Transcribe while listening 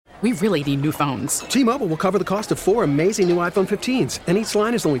We really need new phones. T-Mobile will cover the cost of 4 amazing new iPhone 15s, and each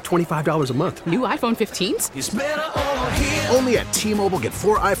line is only $25 a month. New iPhone 15s? It's better over here. Only at T-Mobile, get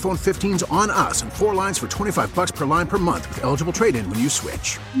 4 iPhone 15s on us and 4 lines for $25 per line per month with eligible trade-in when you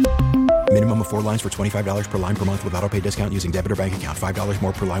switch. Minimum of 4 lines for $25 per line per month with autopay discount using debit or bank account. $5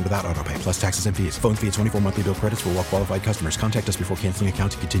 more per line without autopay, plus taxes and fees. Phone fee at 24 monthly bill credits for well-qualified customers. Contact us before canceling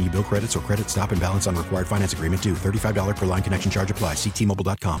account to continue bill credits or credit stop and balance on required finance agreement due. $35 per line connection charge applies. See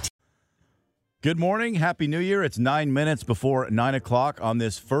T-Mobile.com. Good morning. Happy New Year. It's 9 minutes before 9 o'clock on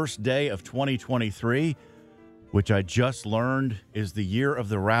this first day of 2023, which I just learned is the year of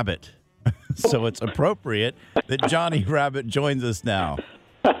the rabbit. So it's appropriate that Johnny Rabbit joins us now.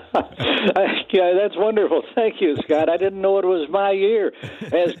 Yeah, that's wonderful. Thank you, Scott. I didn't know it was my year.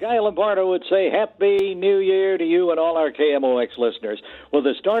 As Guy Lombardo would say, Happy New Year to you and all our KMOX listeners. Well,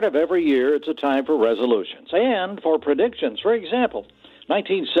 the start of every year, it's a time for resolutions and for predictions. For example,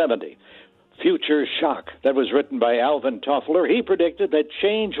 1970. Future Shock. That was written by Alvin Toffler. He predicted that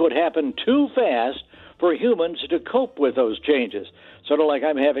change would happen too fast for humans to cope with those changes. Sort of like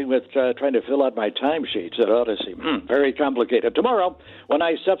I'm having with trying to fill out my timesheets at Odyssey. Very complicated. Tomorrow, when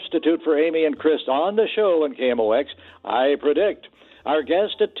I substitute for Amy and Chris on the show on KMOX, I predict our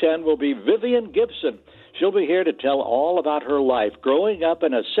guest at 10 will be Vivian Gibson. She'll be here to tell all about her life growing up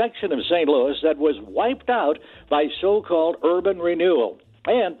in a section of St. Louis that was wiped out by so-called urban renewal.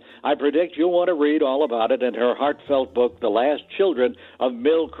 And I predict you'll want to read all about it in her heartfelt book, The Last Children of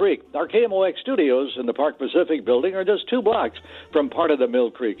Mill Creek. Our KMOX studios in the Park Pacific building are just 2 blocks from part of the Mill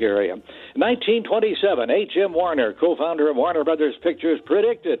Creek area. In 1927, H.M. Warner, co-founder of Warner Brothers Pictures,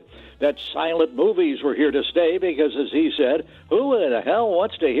 predicted that silent movies were here to stay because, as he said, who in the hell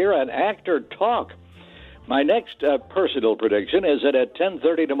wants to hear an actor talk? My next personal prediction is that at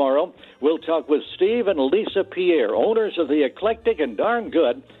 10:30 tomorrow, we'll talk with Steve and Lisa Pierre, owners of the eclectic and darn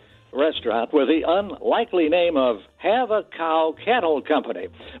good restaurant with the unlikely name of Have a Cow Cattle Company.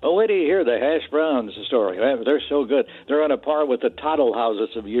 Oh, wait till you hear the hash browns story. They're so good. They're on a par with the Tuttle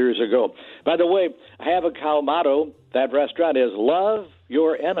houses of years ago. By the way, Have a Cow motto, that restaurant is Love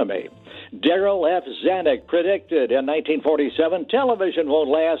Your Enemy. Darrell F. Zanuck predicted in 1947, television won't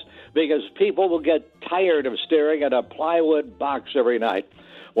last because people will get tired of staring at a plywood box every night.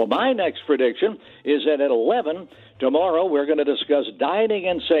 Well, my next prediction is that at 11 tomorrow, we're going to discuss dining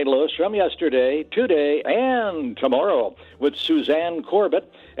in St. Louis from yesterday, today, and tomorrow with Suzanne Corbett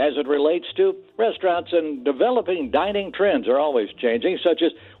as it relates to restaurants and developing dining trends are always changing, such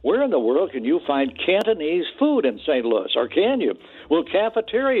as where in the world can you find Cantonese food in St. Louis, or can you? Will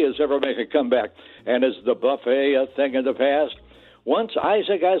cafeterias ever make a comeback? And is the buffet a thing of the past? Once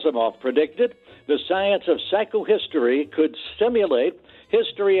Isaac Asimov predicted the science of psychohistory could simulate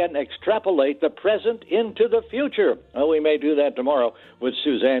history and extrapolate the present into the future. Oh, we may do that tomorrow with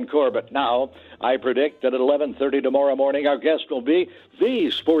Suzanne Corbett. Now, I predict that at 11:30 tomorrow morning, our guest will be the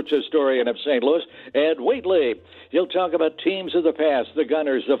sports historian of St. Louis, Ed Wheatley. He'll talk about teams of the past, the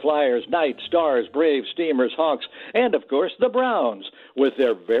Gunners, the Flyers, Knights, Stars, Braves, Steamers, Hawks, and, of course, the Browns with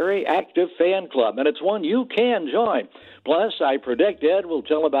their very active fan club, and it's one you can join. Plus, I predict Ed will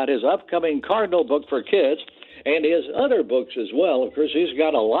tell about his upcoming Cardinal book for kids, and his other books as well. Of course, he's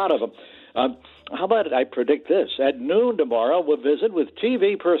got a lot of them. How about I predict this? At noon tomorrow, we'll visit with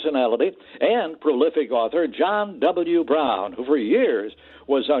TV personality and prolific author John W. Brown, who for years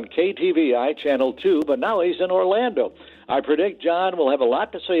was on KTVI Channel 2, but now he's in Orlando. I predict John will have a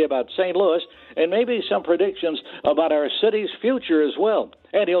lot to say about St. Louis and maybe some predictions about our city's future as well.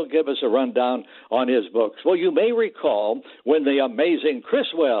 And he'll give us a rundown on his books. Well, you may recall when the amazing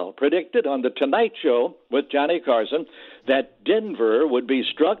Criswell predicted on The Tonight Show with Johnny Carson that Denver would be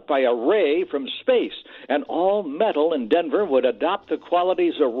struck by a ray from space, and all metal in Denver would adopt the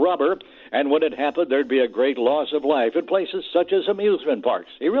qualities of rubber, and when it happened, there'd be a great loss of life in places such as amusement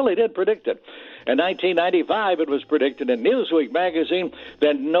parks. He really did predict it. In 1995, it was predicted in Newsweek magazine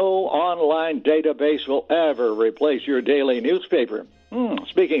that no online database will ever replace your daily newspaper.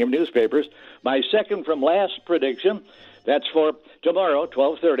 Speaking of newspapers, my second from last prediction, that's for tomorrow,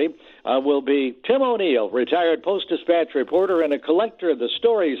 12:30, will be Tim O'Neill, retired Post-Dispatch reporter and a collector of the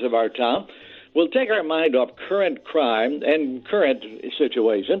stories of our town. We'll take our mind off current crime and current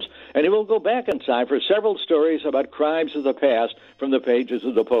situations, and he will go back in time for several stories about crimes of the past from the pages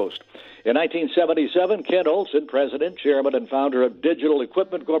of the Post. In 1977, Ken Olson, president, chairman, and founder of Digital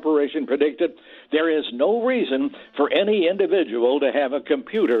Equipment Corporation, predicted there is no reason for any individual to have a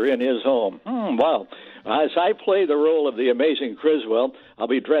computer in his home. Wow. As I play the role of the amazing Criswell, I'll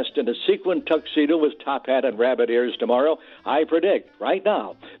be dressed in a sequin tuxedo with top hat and rabbit ears tomorrow. I predict right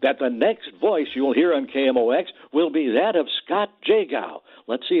now that the next voice you'll hear on KMOX will be that of Scott Jagow.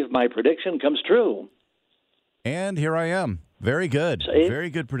 Let's see if my prediction comes true. And here I am. Very good.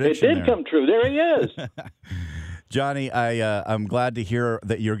 Very good prediction. It did come true. There he is. Johnny, I'm glad to hear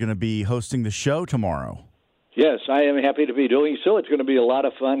that you're going to be hosting the show tomorrow. Yes, I am happy to be doing so. It's going to be a lot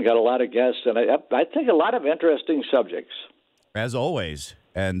of fun. Got a lot of guests, and I think a lot of interesting subjects. As always.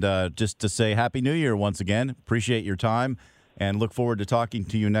 And just to say Happy New Year once again. Appreciate your time and look forward to talking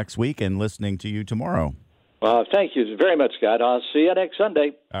to you next week and listening to you tomorrow. Thank you very much, Scott. I'll see you next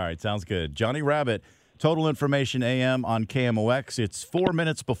Sunday. All right, sounds good. Johnny Rabbit, Total Information AM on KMOX. It's 4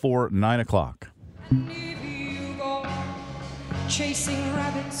 minutes before 9 o'clock. Chasing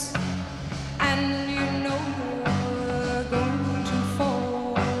rabbits, and you know you're going to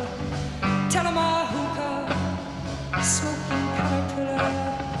fall. Tell 'em a hookah, smoking caterpillar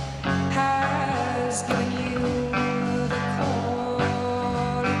has given you the call.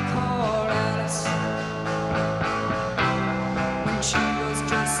 Call Alice when she was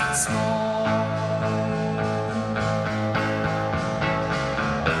just small.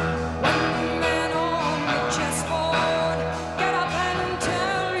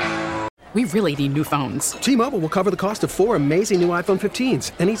 We really need new phones. T-Mobile will cover the cost of 4 amazing new iPhone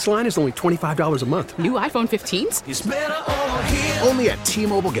 15s, and each line is only $25 a month. New iPhone 15s? It's better over here. Only at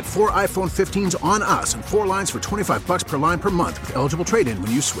T-Mobile, get 4 iPhone 15s on us and 4 lines for $25 per line per month with eligible trade-in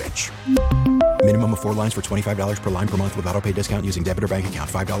when you switch. Minimum of 4 lines for $25 per line per month with autopay discount using debit or bank account.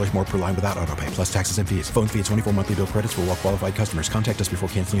 $5 more per line without autopay, plus taxes and fees. Phone fee at 24 monthly bill credits for well-qualified customers. Contact us before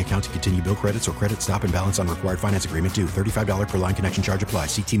canceling account to continue bill credits or credit stop and balance on required finance agreement due. $35 per line connection charge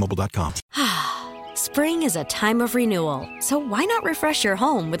applies. See T-Mobile.com. Spring is a time of renewal, so why not refresh your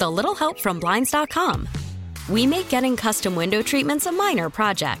home with a little help from Blinds.com? We make getting custom window treatments a minor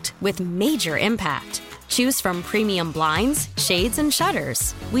project with major impact. Choose from premium blinds, shades, and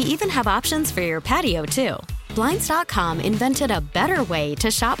shutters. We even have options for your patio, too. Blinds.com invented a better way to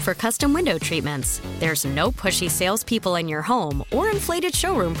shop for custom window treatments. There's no pushy salespeople in your home or inflated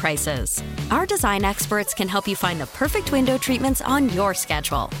showroom prices. Our design experts can help you find the perfect window treatments on your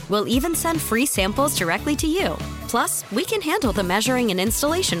schedule. We'll even send free samples directly to you. Plus, we can handle the measuring and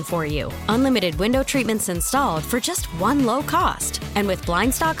installation for you. Unlimited window treatments installed for just one low cost. And with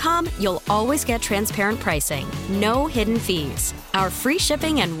Blinds.com, you'll always get transparent pricing. No hidden fees. Our free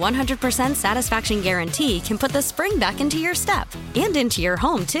shipping and 100% satisfaction guarantee can put the spring back into your step and into your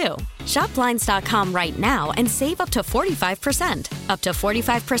home, too. Shop Blinds.com right now and save up to 45%. Up to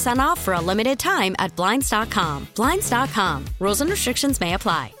 45% off for a limited time at Blinds.com. Blinds.com. Rules and restrictions may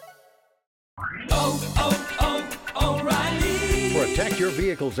apply. O'Reilly. Protect your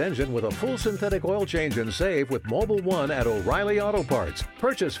vehicle's engine with a full synthetic oil change and save with Mobil 1 at O'Reilly Auto Parts.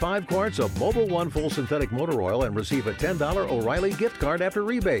 Purchase 5 quarts of Mobil 1 full synthetic motor oil and receive a $10 O'Reilly gift card after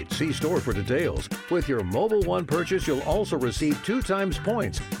rebate. See store for details. With your Mobil 1 purchase, you'll also receive 2 times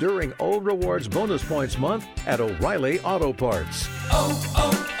points during O Rewards Bonus Points Month at O'Reilly Auto Parts.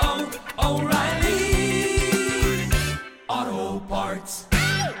 O'Reilly Auto Parts.